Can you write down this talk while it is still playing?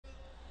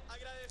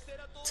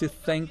to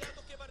thank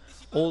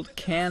all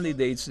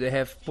candidates that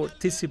have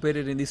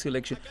participated in this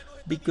election,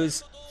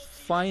 because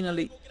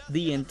finally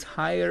the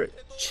entire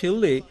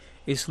Chile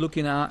is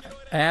looking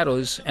at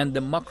us, and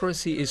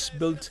democracy is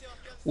built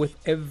with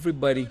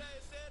everybody.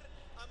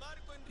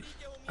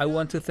 I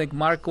want to thank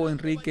Marco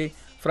Enrique,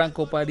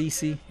 Franco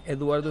Parisi,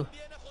 Eduardo,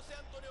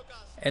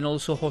 and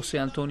also Jose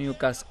Antonio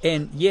Cast.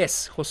 And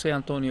yes, Jose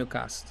Antonio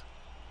Cast.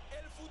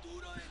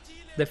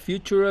 The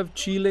future of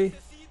Chile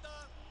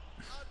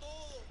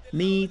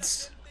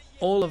needs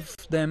all of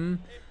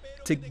them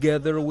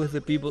together with the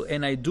people,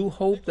 and I do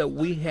hope that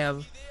we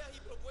have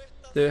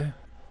the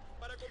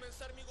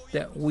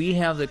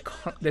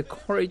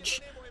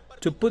courage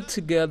to put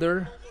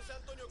together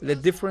the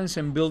difference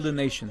and build a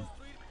nation.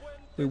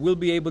 We will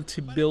be able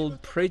to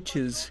build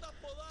bridges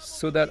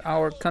so that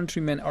our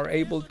countrymen are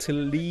able to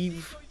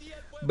live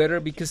better,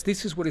 because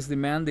this is what is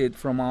demanded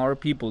from our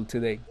people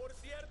today.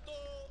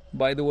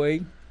 By the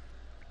way,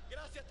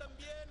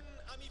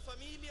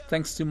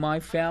 thanks to my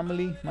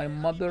family, my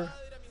mother,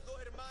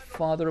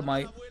 father,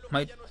 my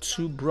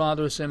two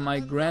brothers, and my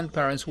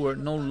grandparents who are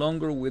no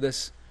longer with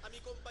us,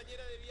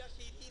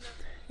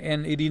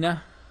 and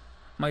Irina,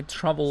 my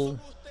travel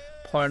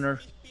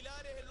partner.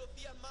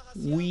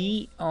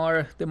 We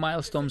are the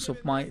milestones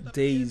of my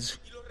days,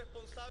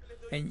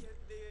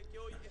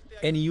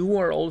 and you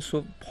are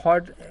also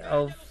part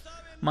of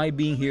my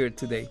being here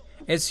today.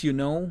 As you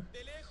know,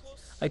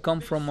 I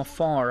come from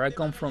afar. I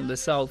come from the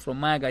south,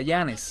 from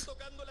Magallanes,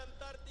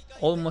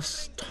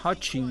 almost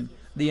touching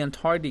the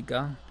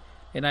Antarctica,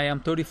 and I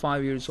am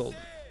 35 years old.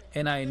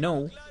 And I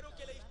know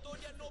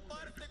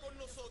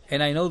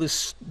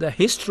this. The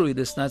history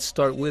does not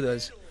start with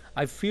us.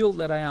 I feel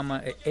that I am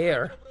an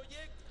heir,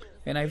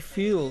 and I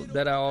feel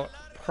that our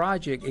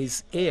project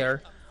is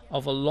heir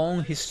of a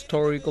long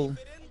historical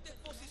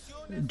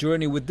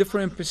journey with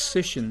different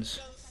positions,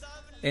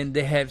 and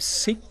they have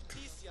sought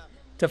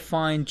to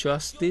find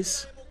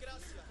justice,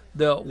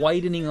 the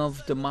widening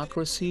of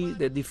democracy,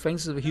 the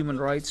defense of human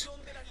rights,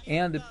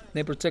 and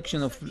the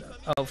protection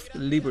of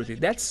liberty.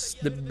 That's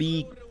the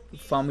big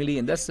family,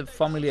 and that's the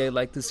family I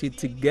like to see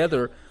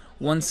together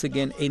once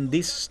again in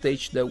this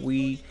stage that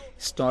we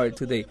start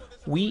today.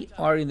 We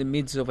are in the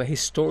midst of a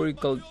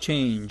historical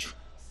change.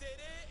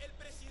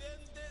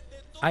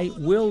 I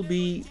will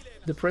be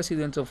the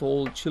president of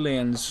all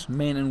Chileans,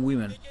 men and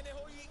women,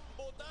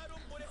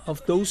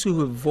 of those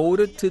who have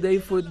voted today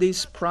for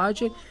this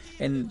project,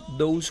 and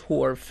those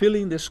who are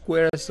filling the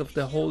squares of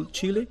the whole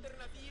Chile,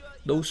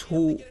 those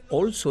who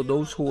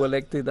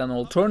elected an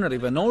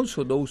alternative, and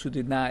also those who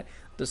did not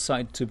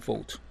decide to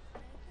vote.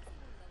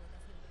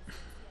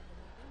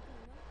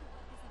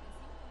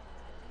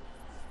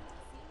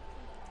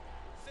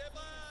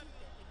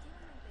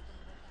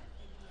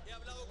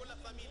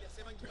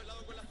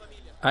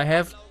 I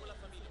have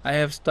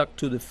stuck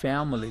to the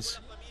families,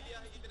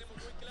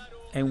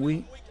 and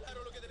we're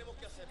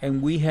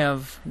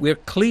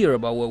clear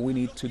about what we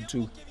need to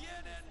do.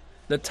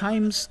 The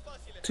times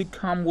to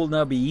come will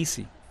not be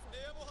easy.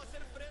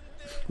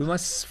 We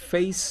must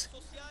face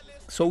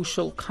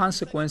social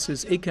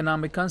consequences,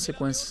 economic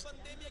consequences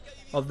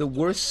of the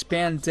worst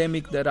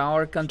pandemic that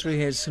our country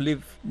has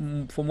lived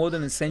for more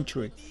than a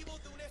century,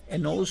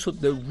 and also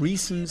the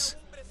reasons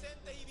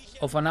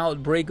of an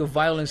outbreak of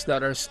violence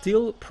that are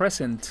still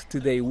present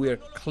today. We are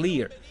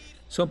clear.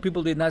 Some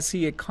people did not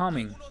see it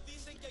coming.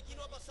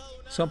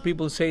 Some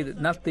people say that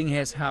nothing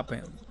has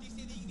happened.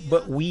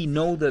 But we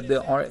know that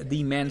there are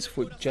demands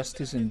for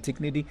justice and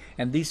dignity,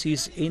 and this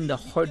is in the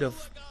heart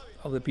of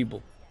the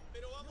people.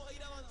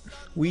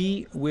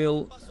 We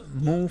will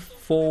move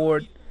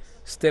forward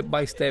step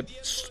by step,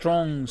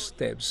 strong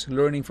steps,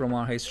 learning from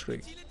our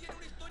history.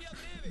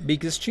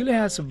 Because Chile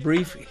has a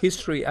brief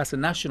history as a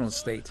national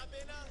state.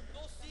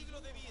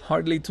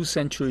 Hardly 2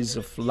 centuries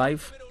of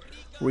life,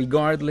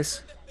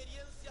 regardless,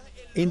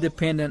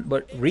 independent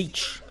but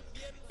rich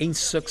in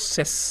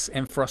success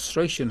and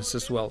frustrations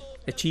as well,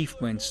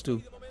 achievements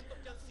too.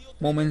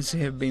 Moments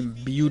have been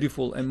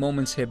beautiful and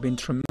moments have been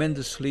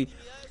tremendously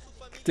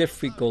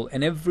difficult,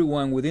 and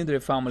everyone within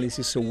their families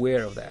is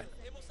aware of that.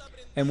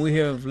 And we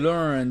have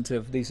learned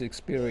of this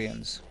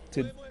experience.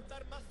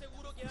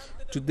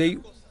 Today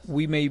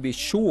we may be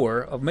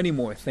sure of many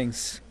more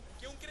things.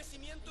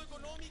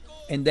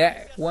 And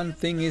that one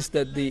thing is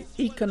that the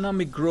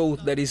economic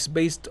growth that is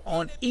based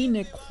on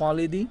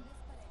inequality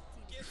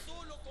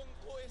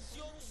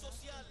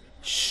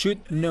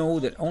should know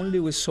that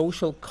only with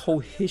social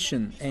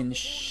cohesion and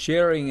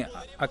sharing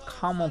a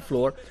common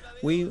floor,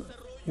 we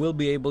will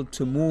be able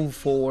to move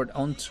forward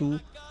onto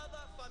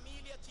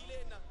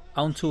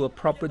a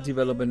proper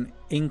development,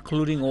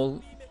 including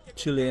all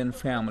Chilean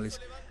families.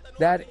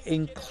 That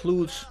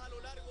includes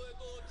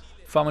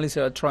families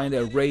that are trying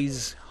to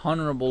raise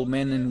honorable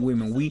men and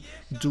women. We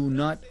do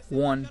not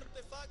want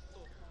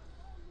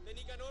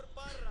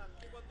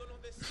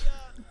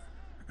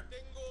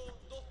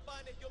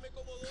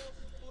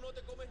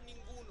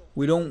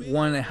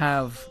to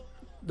have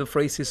the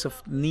phrases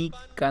of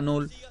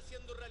Nicanor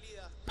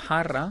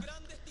Parra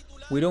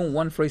We don't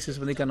want phrases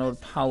when they cannot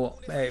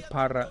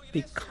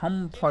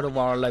become part of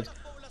our lives.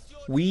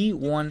 We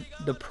want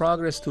the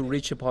progress to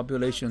reach a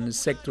population, the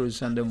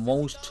sectors, and the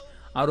most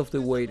out of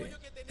the way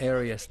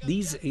areas.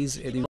 This is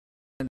a development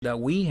that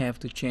we have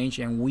to change,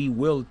 and we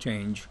will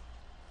change.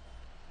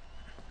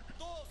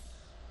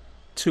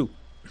 Two,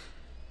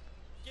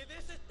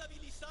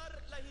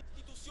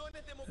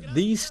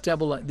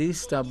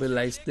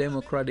 destabilized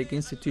democratic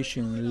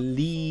institution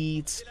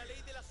leads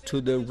to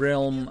the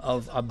realm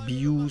of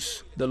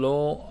abuse, the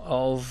law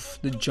of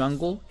the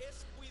jungle,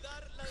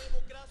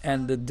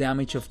 and the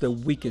damage of the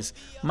weakest.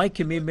 My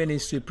commitment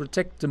is to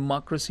protect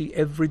democracy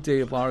every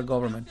day of our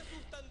government,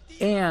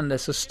 and a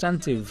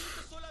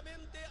substantive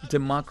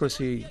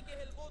democracy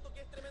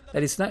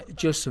that is not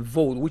just a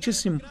vote, which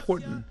is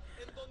important.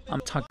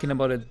 I'm talking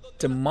about a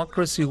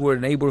democracy where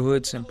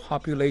neighborhoods and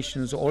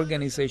populations,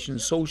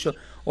 organizations, social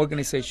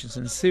organizations,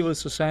 and civil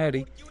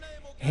society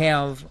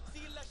have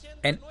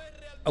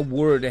a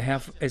word,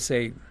 have a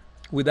say.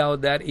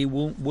 Without that, it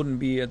wouldn't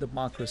be a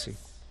democracy.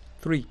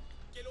 Three,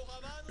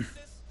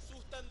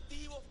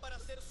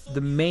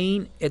 the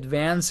main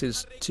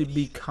advances to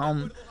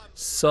become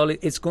solid,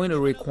 it's going to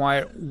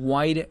require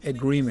wide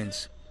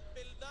agreements.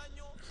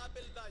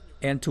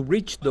 And to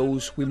reach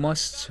those, we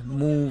must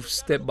move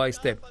step by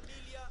step.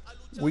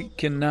 We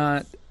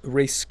cannot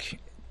risk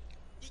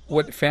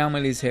what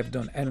families have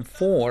done. And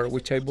four,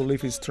 which I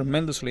believe is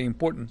tremendously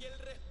important,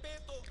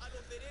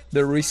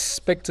 the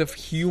respect of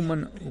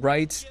human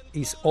rights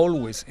is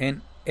always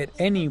and at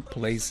any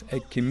place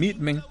a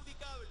commitment,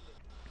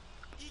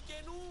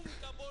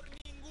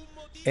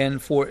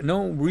 and for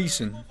no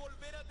reason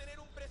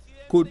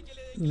could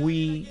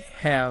we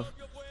have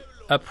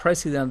a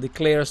president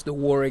declares the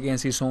war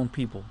against his own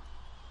people.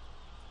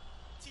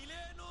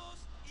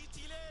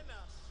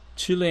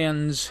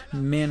 Chileans,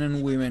 men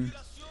and women,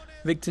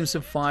 victims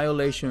of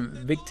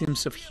violation,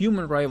 victims of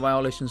human rights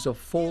violations of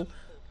all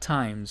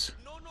times.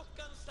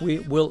 We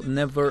will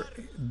never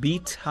be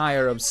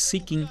tired of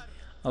seeking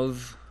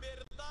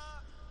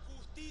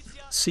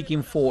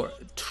for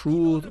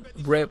truth,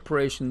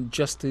 reparation,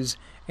 justice,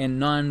 and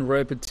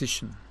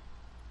non-repetition.